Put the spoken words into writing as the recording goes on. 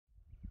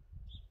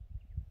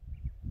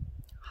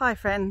Hi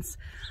friends,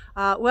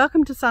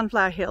 welcome to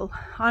Sunflower Hill.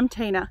 I'm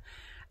Tina,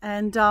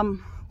 and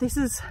this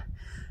is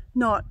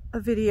not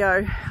a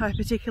video I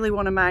particularly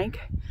want to make.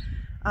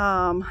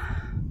 I'm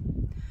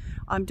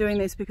doing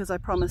this because I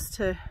promised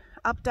to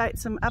update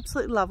some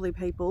absolutely lovely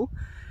people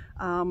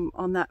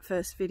on that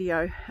first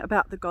video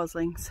about the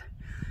goslings.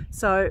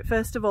 So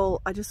first of all,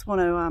 I just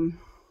want to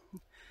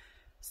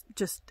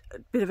just a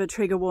bit of a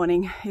trigger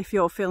warning. If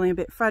you're feeling a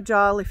bit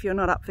fragile, if you're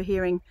not up for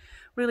hearing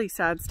really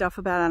sad stuff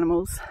about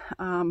animals,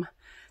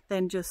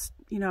 then just,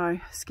 you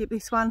know, skip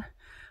this one.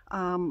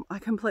 I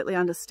completely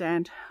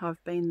understand.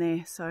 I've been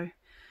there. So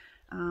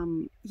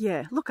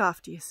yeah, look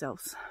after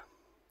yourselves.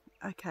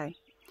 Okay.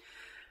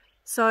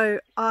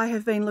 So I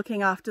have been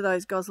looking after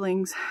those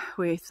goslings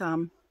with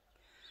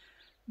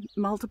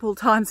multiple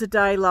times a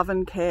day love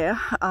and care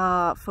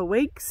for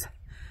weeks.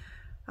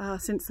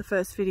 Since the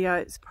first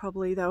video,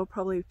 they were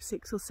probably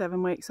 6 or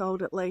 7 weeks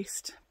old at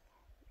least.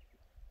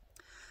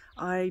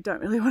 I don't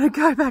really want to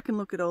go back and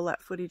look at all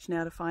that footage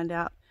now to find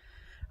out.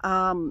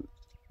 And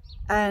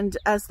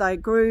as they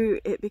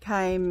grew, it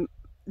became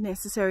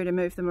necessary to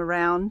move them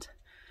around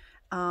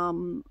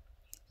to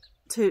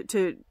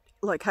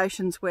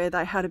locations where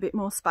they had a bit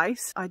more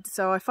space.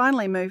 So I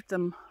finally moved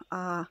them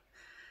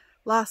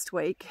last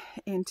week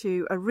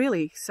into a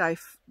really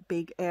safe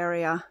big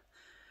area,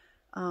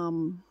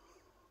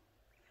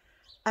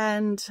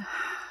 and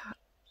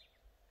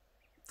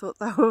thought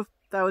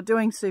they were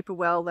doing super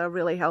well. They were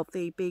really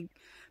healthy, big,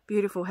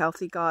 beautiful,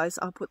 healthy guys.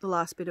 I'll put the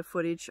last bit of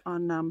footage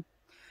on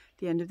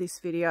the end of this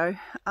video.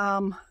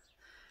 But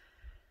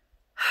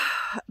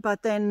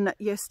then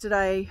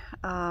yesterday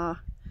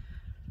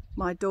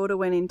my daughter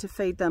went in to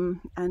feed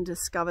them and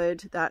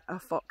discovered that a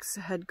fox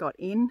had got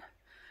in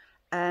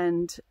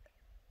and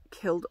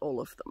killed all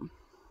of them.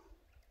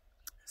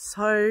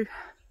 So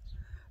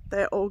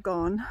they're all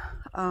gone.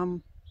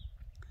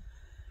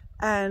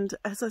 And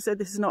as I said,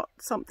 this is not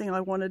something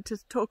I wanted to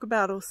talk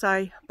about or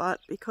say, but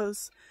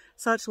because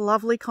such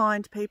lovely,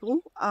 kind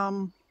people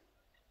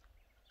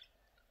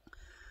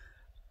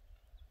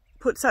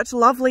put such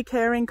lovely,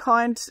 caring,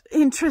 kind,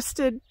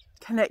 interested,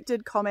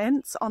 connected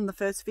comments on the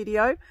first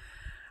video,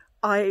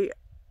 I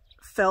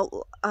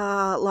felt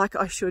like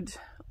I should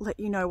let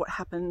you know what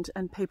happened,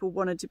 and people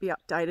wanted to be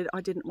updated.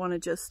 I didn't want to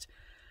just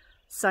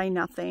say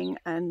nothing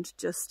and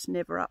just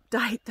never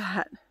update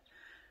that.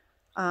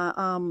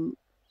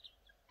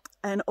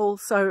 And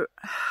also,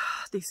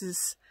 this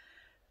is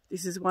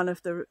one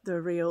of the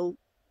real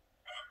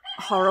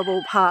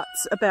horrible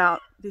parts about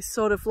this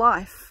sort of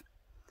life,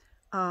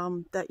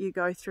 that you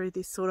go through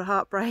this sort of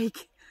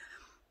heartbreak.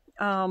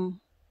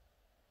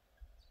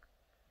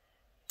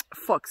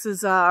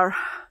 Foxes are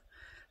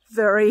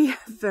very,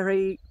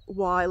 very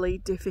wily,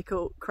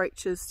 difficult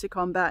creatures to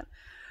combat.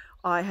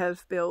 I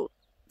have I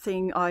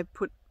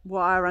put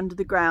wire under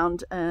the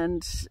ground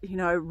and, you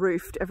know,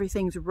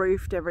 everything's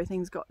roofed,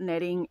 everything's got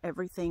netting,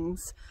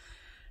 everything's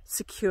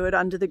secured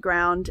under the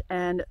ground,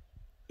 and,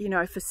 you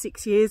know, for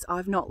 6 years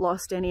I've not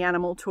lost any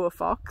animal to a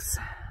fox.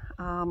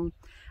 And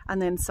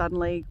then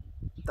suddenly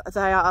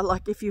they are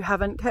like, if you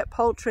haven't kept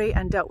poultry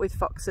and dealt with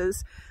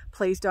foxes,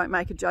 please don't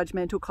make a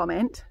judgmental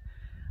comment.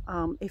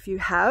 If you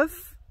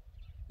have,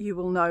 you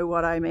will know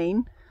what I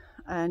mean,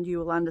 and you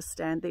will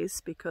understand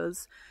this,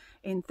 because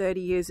in 30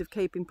 years of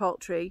keeping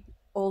poultry,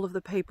 all of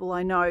the people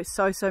I know,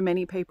 so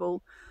many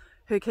people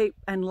who keep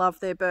and love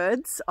their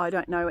birds, I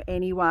don't know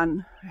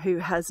anyone who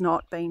has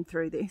not been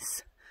through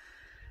this.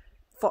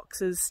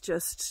 Foxes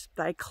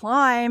they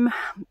climb,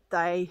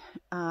 they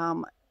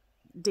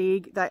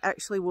dig, they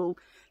actually will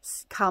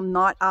come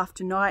night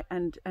after night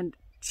and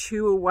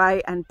chew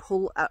away and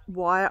pull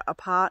wire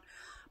apart.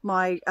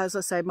 As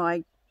I say,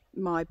 my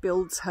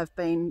builds have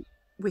been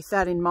with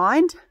that in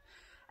mind,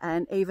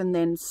 and even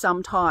then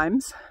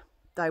sometimes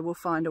they will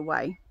find a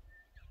way.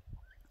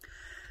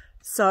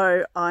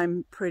 So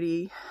I'm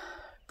pretty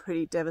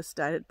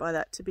devastated by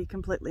that, to be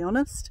completely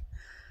honest,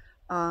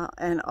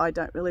 and I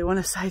don't really want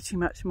to say too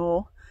much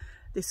more.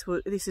 This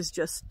is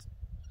just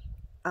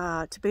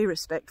to be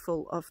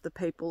respectful of the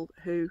people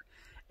who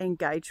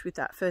engaged with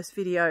that first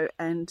video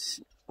and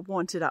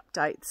wanted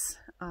updates.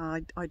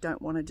 I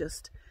don't want to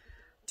just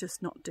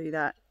not do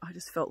that. I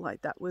just felt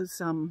like that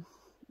was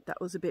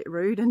a bit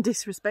rude and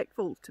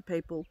disrespectful to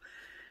people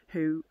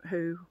who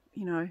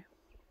you know,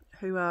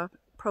 who are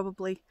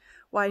probably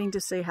waiting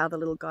to see how the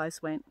little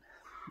guys went.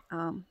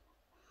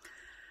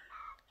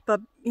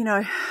 But, you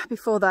know,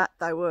 before that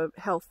they were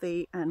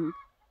healthy and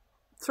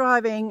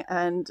thriving,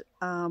 and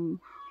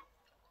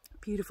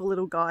beautiful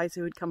little guys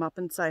who would come up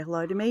and say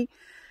hello to me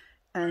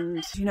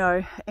and, you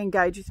know,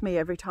 engage with me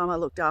every time I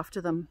looked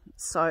after them.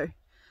 So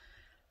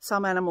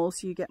some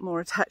animals you get more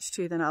attached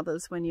to than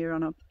others when you're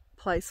on a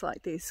place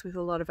like this with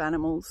a lot of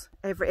animals.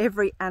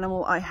 Every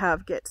animal I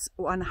have gets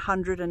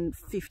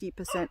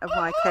 150% of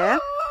my care.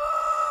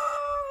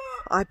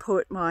 I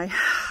put my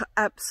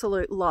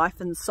absolute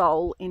life and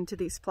soul into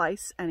this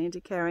place and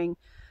into caring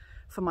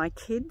for my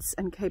kids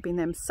and keeping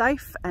them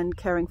safe, and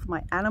caring for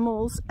my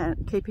animals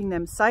and keeping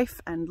them safe,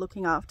 and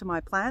looking after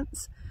my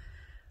plants.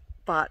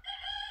 But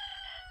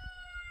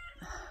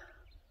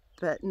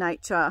but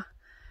nature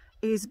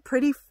is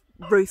pretty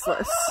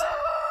ruthless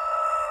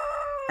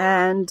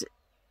and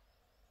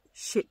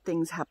shit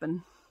things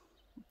happen.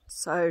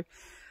 So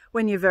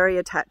when you're very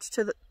attached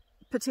to the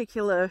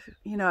particular,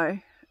 you know,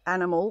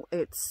 animal,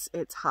 it's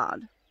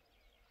hard.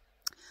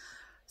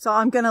 So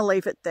I'm going to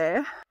leave it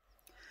there,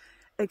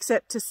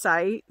 except to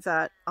say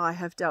that I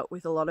have dealt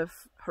with a lot of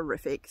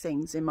horrific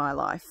things in my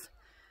life.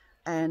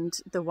 And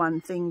the one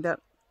thing that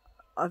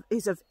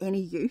is of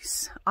any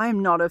use, I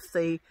am not of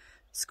the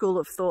school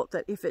of thought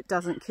that if it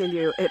doesn't kill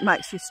you, it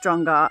makes you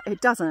stronger. It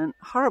doesn't.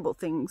 Horrible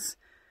things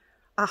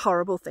are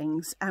horrible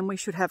things, and we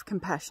should have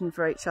compassion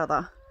for each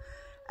other.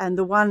 And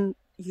the one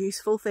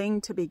useful thing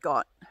to be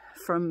got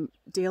from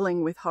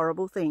dealing with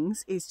horrible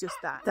things is just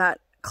that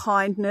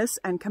kindness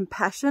and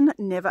compassion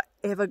never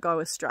ever go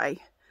astray.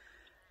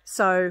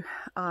 So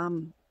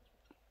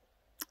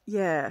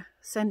yeah,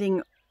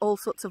 sending all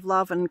sorts of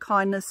love and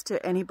kindness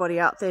to anybody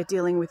out there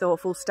dealing with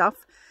awful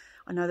stuff.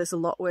 I know there's a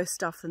lot worse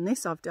stuff than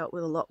this. I've dealt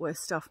with a lot worse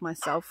stuff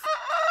myself.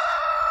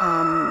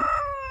 And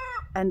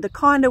the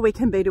kinder we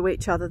can be to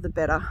each other, the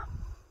better.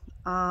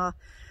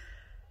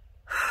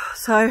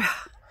 So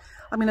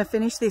I'm going to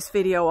finish this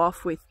video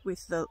off with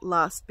the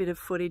last bit of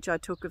footage I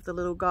took of the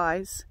little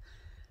guys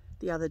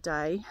the other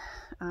day.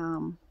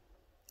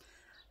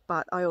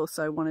 But I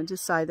also wanted to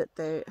say that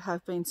there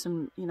have been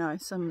some, you know,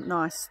 some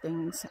nice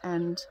things.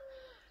 And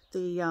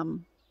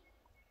the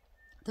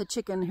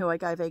chicken who I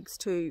gave eggs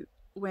to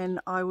when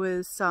I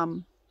was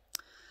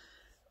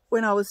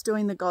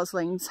doing the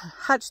goslings,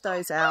 hatched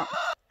those out,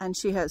 and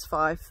she has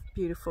 5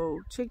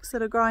 beautiful chicks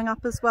that are growing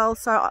up as well.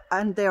 So,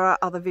 and there are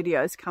other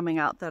videos coming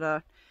out that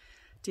are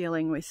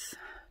dealing with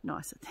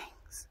nicer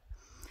things.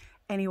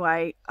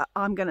 Anyway,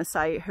 I'm going to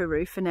say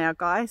hooroo for now,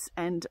 guys,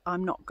 and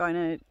I'm not going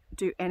to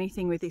do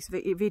anything with this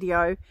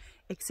video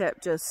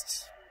except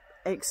just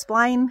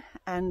explain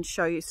and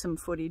show you some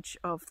footage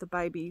of the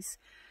babies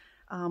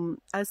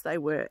as they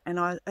were,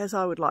 and as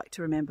I would like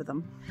to remember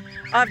them.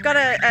 I've got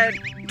a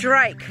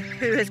drake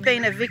who has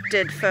been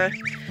evicted for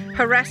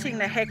harassing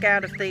the heck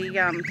out of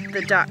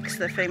the ducks,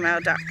 the female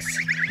ducks.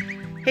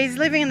 He's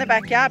living in the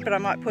backyard, but I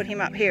might put him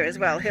up here as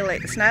well. He'll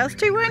eat the snails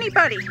too, won't he,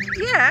 buddy?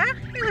 Yeah,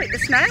 he'll eat the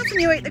snails and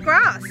you eat the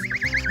grass.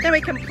 Then we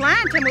can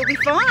plant and we'll be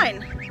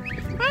fine,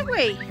 won't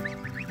we?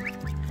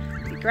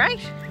 Be great.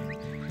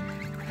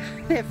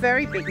 They're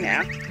very big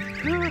now.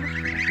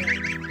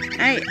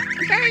 Hey,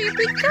 you're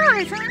big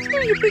guys, aren't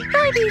you? You're big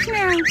babies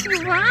now.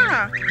 You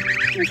are.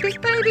 You're big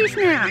babies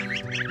now.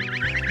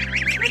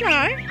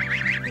 Hello.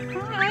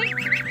 Hi.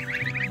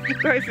 You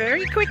grow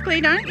very quickly,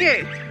 don't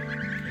you?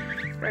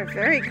 Grow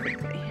very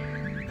quickly.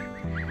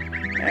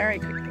 Very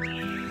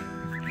quickly.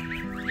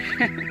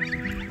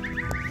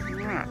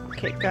 Alright,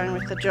 keep going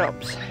with the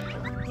jobs.